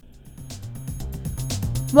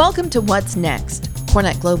Welcome to What's Next,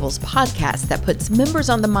 CoreNet Global's podcast that puts members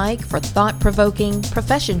on the mic for thought-provoking,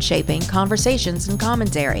 profession-shaping conversations and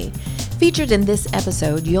commentary. Featured in this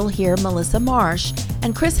episode, you'll hear Melissa Marsh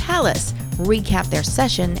and Chris Hallis recap their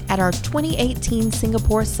session at our 2018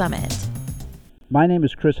 Singapore Summit. My name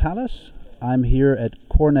is Chris Hallis. I'm here at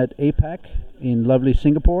CoreNet APAC in lovely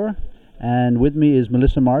Singapore, and with me is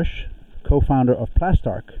Melissa Marsh, co-founder of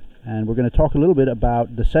Plastarc. And we're going to talk a little bit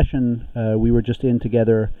about the session we were just in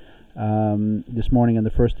together this morning on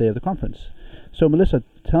the first day of the conference. So Melissa,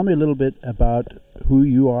 tell me a little bit about who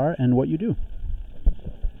you are and what you do.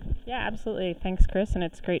 Yeah, absolutely. Thanks, Chris, and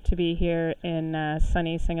it's great to be here in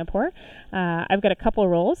sunny Singapore. I've got a couple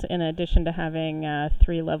roles in addition to having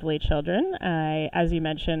three lovely children. I, as you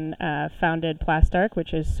mentioned, founded Plastarc,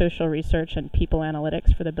 which is social research and people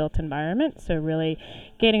analytics for the built environment. So really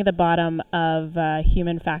getting to the bottom of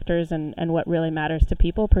human factors and what really matters to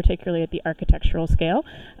people, particularly at the architectural scale.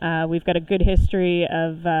 We've got a good history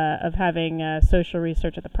of having social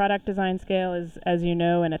research at the product design scale, as you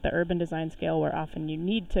know, and at the urban design scale, where often you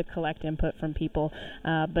need to collect input from people,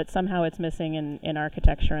 but somehow it's missing in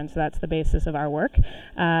architecture, and so that's the basis of our work.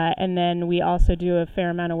 And then we also do a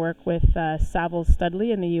fair amount of work with Savills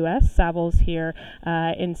Studley in the US, Savills here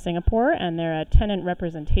in Singapore, and they're a tenant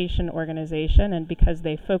representation organization, and because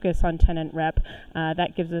they focus on tenant rep,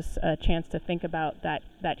 that gives us a chance to think about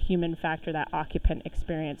that human factor, that occupant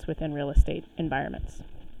experience within real estate environments.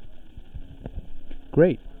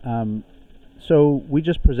 Great. So we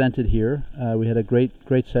just presented here. We had a great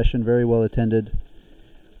session, very well attended.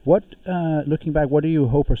 What, looking back, what do you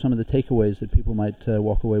hope are some of the takeaways that people might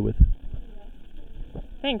walk away with?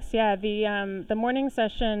 Thanks. Yeah, the morning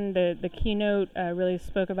session, the keynote really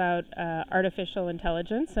spoke about artificial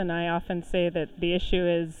intelligence, and I often say that the issue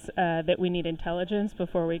is that we need intelligence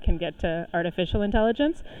before we can get to artificial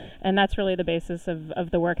intelligence, and that's really the basis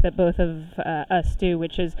of the work that both of us do,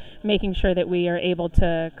 which is making sure that we are able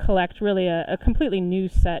to collect really a completely new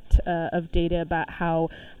set of data about how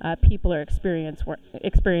people are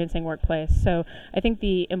experiencing workplace. So I think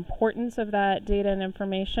the importance of that data and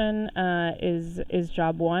information is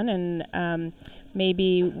job one, and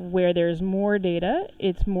maybe where there's more data,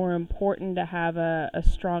 it's more important to have a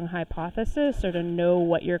strong hypothesis or to know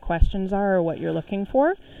what your questions are or what you're looking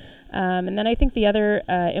for. And then I think the other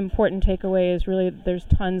important takeaway is really there's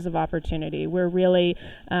tons of opportunity. We're really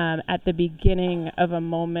at the beginning of a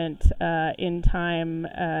moment in time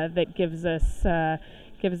that gives us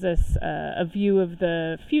a view of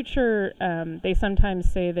the future. They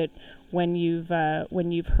sometimes say that when you've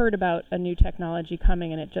heard about a new technology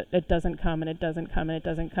coming and it doesn't come and it doesn't come and it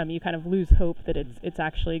doesn't come, you kind of lose hope that it's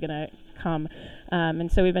actually going to come.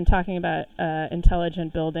 And so we've been talking about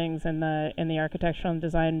intelligent buildings in the architectural and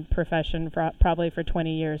design profession probably for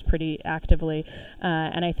 20 years pretty actively.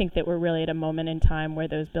 And I think that we're really at a moment in time where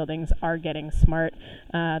those buildings are getting smart.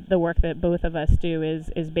 The work that both of us do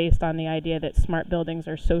is based on the idea that smart buildings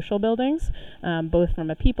are social buildings, both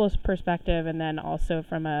from a people's perspective and then also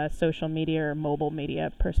from a social media or mobile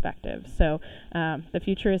media perspective. So the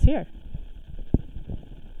future is here.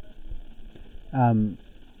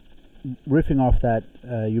 Riffing off that,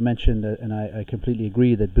 you mentioned, and I completely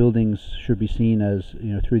agree, that buildings should be seen as,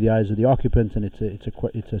 through the eyes of the occupant, and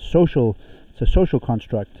it's a social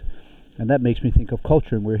construct, and that makes me think of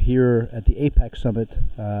culture. And we're here at the APAC Summit.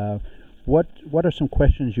 What are some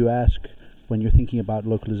questions you ask when you're thinking about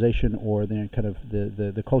localization or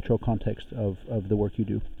the cultural context of the work you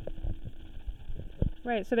do?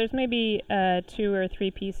 Right, so there's maybe 2 or 3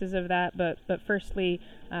 pieces of that, but firstly,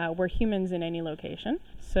 we're humans in any location.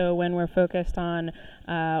 So when we're focused on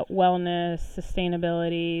wellness,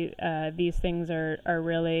 sustainability, these things are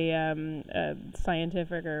really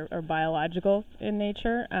scientific or biological in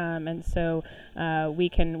nature, and so we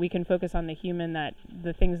can focus on the human, that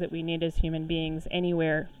the things that we need as human beings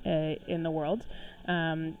anywhere in the world.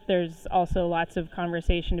 There's also lots of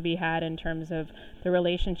conversation to be had in terms of the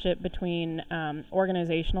relationship between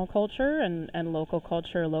organizational culture and local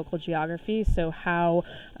culture, local geography. So how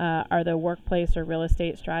are the workplace or real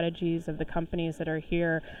estate strategies of the companies that are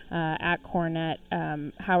here at CoreNet,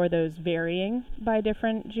 how are those varying by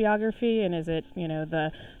different geography? And is it,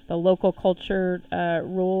 the local culture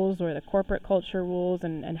rules or the corporate culture rules,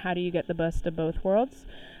 and how do you get the best of both worlds?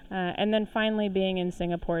 And then finally, being in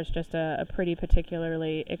Singapore is just a pretty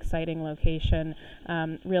particularly exciting location,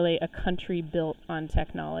 really a country built on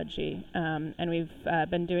technology. And we've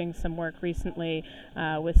been doing some work recently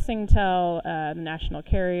with Singtel, the national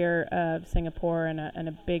carrier of Singapore, and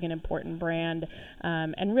a big and important brand.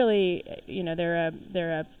 And really, they're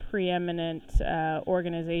a preeminent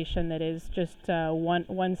organization that is just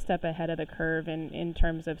one step ahead of the curve in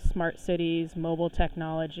terms of smart cities, mobile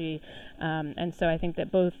technology, and so I think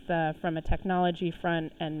that both from a technology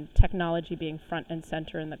front and technology being front and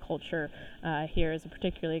center in the culture here is a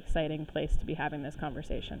particularly exciting place to be having this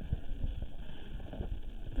conversation.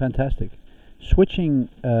 Fantastic. Switching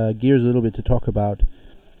gears a little bit to talk about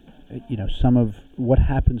some of what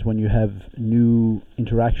happens when you have new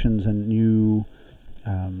interactions and new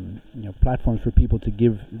platforms for people to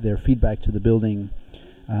give their feedback to the building.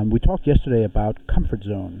 We talked yesterday about comfort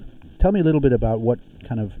zone. Tell me a little bit about what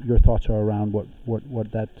kind of your thoughts are around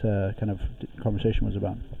what that kind of conversation was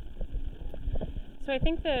about. So I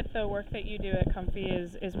think that the work that you do at Comfy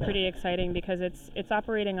is pretty exciting because it's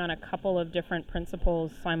operating on a couple of different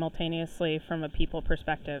principles simultaneously from a people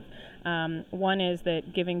perspective. One is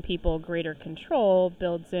that giving people greater control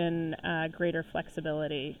builds in greater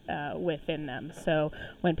flexibility within them. So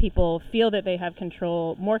when people feel that they have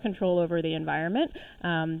more control over the environment,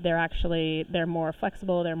 they're more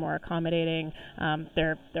flexible, they're more accommodating,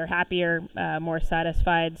 they're happier, more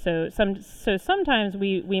satisfied. So sometimes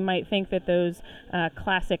we might think that those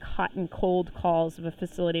classic hot and cold calls of a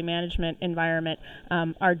facility management environment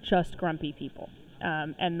are just grumpy people.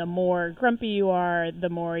 And the more grumpy you are, the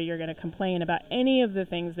more you're going to complain about any of the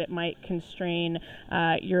things that might constrain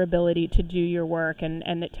your ability to do your work,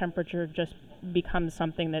 and that temperature just becomes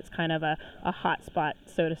something that's kind of a hot spot,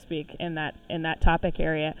 so to speak, in that topic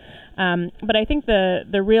area. But I think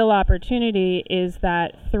the real opportunity is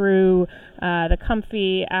that through the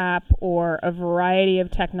Comfy app or a variety of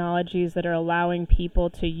technologies that are allowing people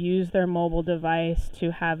to use their mobile device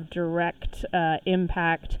to have direct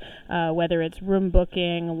impact, whether it's room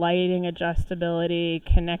booking, lighting adjustability,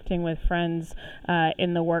 connecting with friends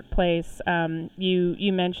in the workplace.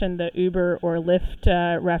 You mentioned the Uber or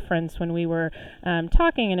Lyft reference when we were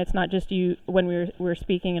talking, and it's not just you when we were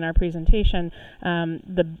speaking in our presentation.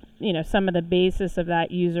 Some of the basis of that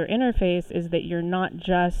user interface is that you're not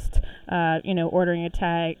just ordering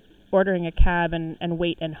a cab and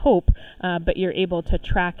wait and hope, but you're able to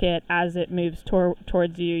track it as it moves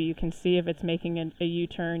towards you. You can see if it's making a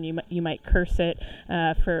U-turn. You might curse it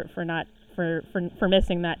for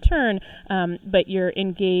missing that turn, but you're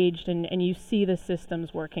engaged and you see the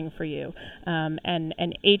systems working for you. And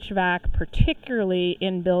HVAC, particularly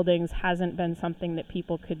in buildings, hasn't been something that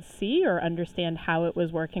people could see or understand how it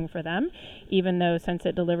was working for them, even though since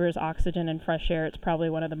it delivers oxygen and fresh air, it's probably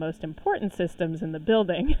one of the most important systems in the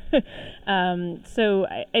building. So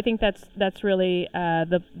I think that's really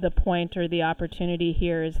the point or the opportunity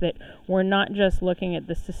here, is that we're not just looking at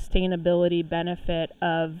the sustainability benefit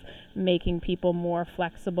of making people more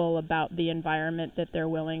flexible about the environment that they're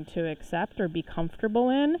willing to accept or be comfortable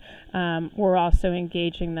in. We're also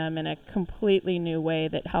engaging them in a completely new way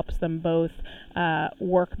that helps them both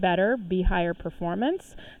work better, be higher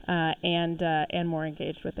performance, and more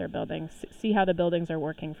engaged with their buildings. See how the buildings are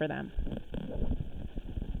working for them.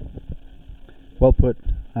 Well put.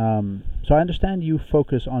 So I understand you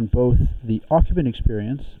focus on both the occupant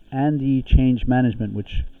experience and the change management,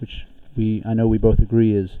 which I know we both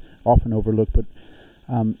agree is often overlooked. But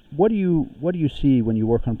what do you see when you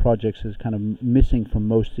work on projects as kind of missing from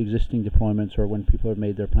most existing deployments, or when people have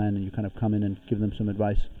made their plan and you kind of come in and give them some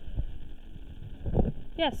advice?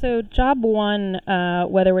 Yeah, so job one,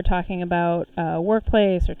 whether we're talking about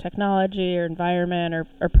workplace or technology or environment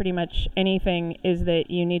or pretty much anything, is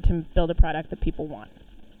that you need to build a product that people want.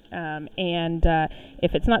 And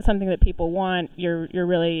if it's not something that people want, you're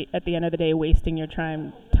really, at the end of the day, wasting your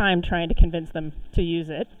time trying to convince them to use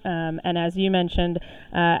it. And as you mentioned,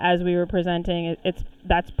 as we were presenting,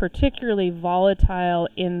 that's particularly volatile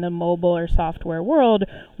in the mobile or software world,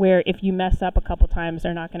 where if you mess up a couple times,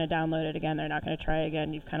 they're not going to download it again, they're not going to try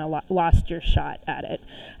again, you've kind of lost your shot at it.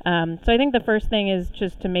 So I think the first thing is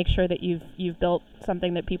just to make sure that you've built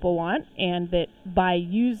something that people want, and that by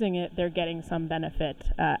using it, they're getting some benefit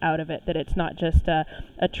out of it, that it's not just a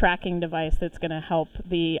tracking device that's going to help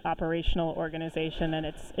the operational organization,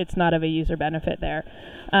 and it's not of a user benefit there.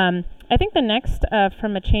 I think the next,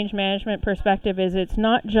 from a change management perspective, is it's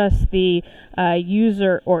not just the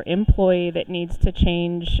user or employee that needs to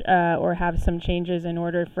change or have some changes in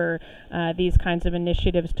order for these kinds of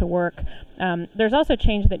initiatives to work. There's also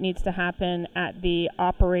change that needs to happen at the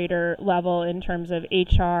operator level in terms of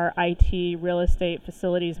HR, IT, real estate,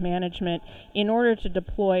 facilities management. In order to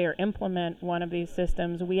deploy or implement one of these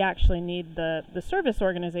systems, we actually need the service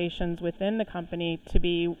organizations within the company to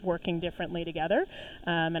be working differently together.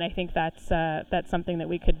 And I think that's something that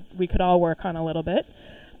we could all work on a little bit.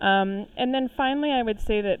 And then finally, I would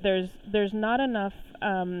say that there's not enough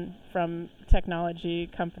from technology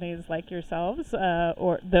companies like yourselves,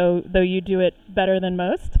 or though you do it better than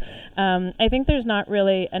most. I think there's not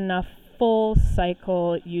really enough full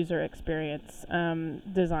cycle user experience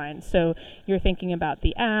design. So you're thinking about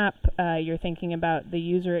the app, you're thinking about the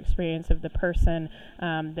user experience of the person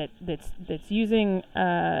that's using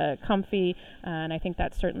Comfy, and I think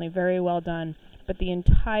that's certainly very well done. But the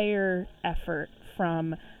entire effort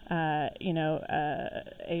from a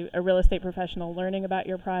real estate professional learning about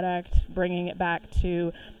your product, bringing it back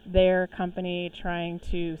to their company, trying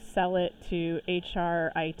to sell it to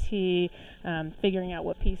HR, IT, figuring out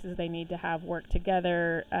what pieces they need to have work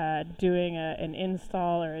together, doing an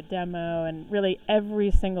install or a demo, and really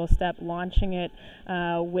every single step, launching it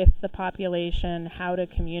with the population, how to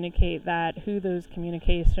communicate that, who those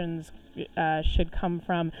communications should come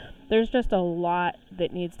from. There's just a lot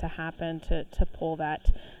that needs to happen to pull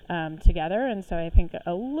that together, and so I think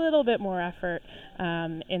a little bit more effort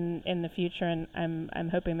in the future, and I'm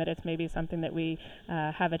hoping that it's maybe something that we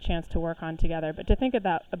have a chance to work on together. But to think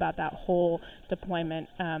about that whole deployment,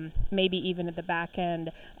 maybe even at the back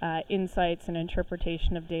end, insights and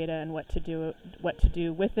interpretation of data, and what to do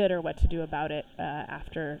with it, or what to do about it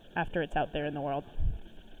after it's out there in the world.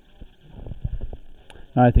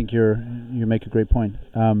 I think you make a great point.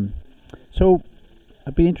 So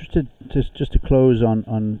I'd be interested just to close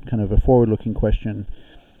on kind of a forward-looking question.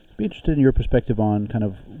 I'd be interested in your perspective on kind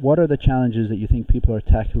of what are the challenges that you think people are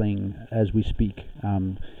tackling as we speak.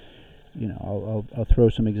 I'll throw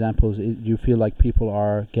some examples. Do you feel like people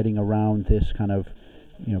are getting around this kind of,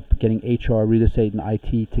 getting HR, real estate, and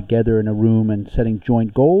IT together in a room and setting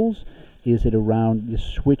joint goals? Is it around the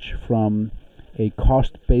switch from a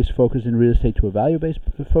cost-based focus in real estate to a value-based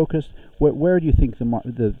focus? Where do you think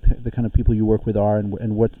the kind of people you work with are,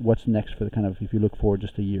 and what's next for the kind of, if you look forward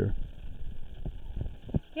just a year?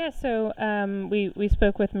 Yeah, so we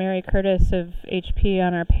spoke with Mary Curtis of HP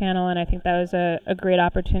on our panel, and I think that was a great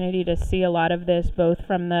opportunity to see a lot of this, both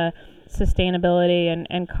from the sustainability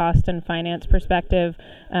and cost and finance perspective.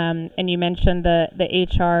 And you mentioned the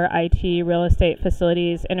HR, IT, real estate,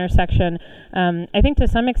 facilities intersection. I think to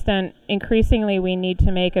some extent, increasingly, we need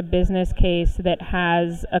to make a business case that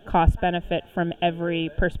has a cost benefit from every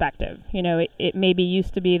perspective. It maybe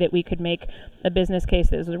used to be that we could make a business case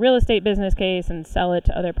that was a real estate business case and sell it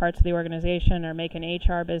to other parts of the organization, or make an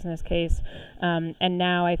HR business case. And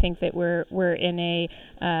now I think that we're in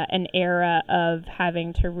an era of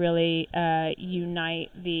having to really unite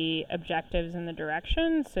the objectives and the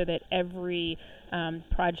direction, so that every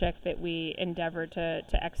project that we endeavor to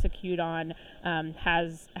execute on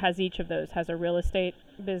has each of those, has a real estate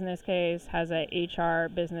business case, has a HR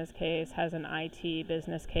business case, has an IT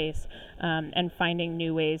business case, and finding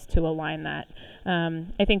new ways to align that.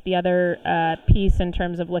 I think the other piece in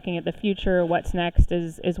terms of looking at the future, what's next,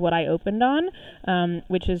 is what I opened on,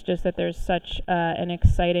 which is just that there's such an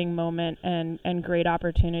exciting moment and great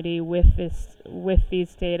opportunity with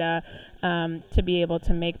these data to be able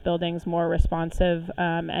to make buildings more responsive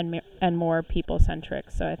and more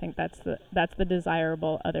people-centric. So I think that's the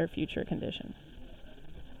desirable other future condition.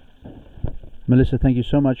 Melissa, thank you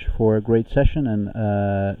so much for a great session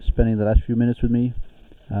and spending the last few minutes with me.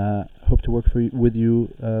 Hope to work with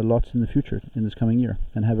you lots in the future, in this coming year,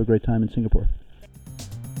 and have a great time in Singapore.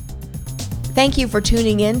 Thank you for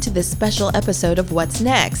tuning in to this special episode of What's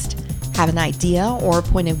Next. Have an idea or a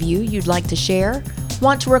point of view you'd like to share?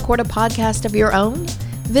 Want to record a podcast of your own?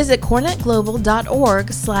 Visit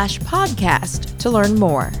CoreNetGlobal.org/podcast to learn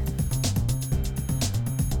more.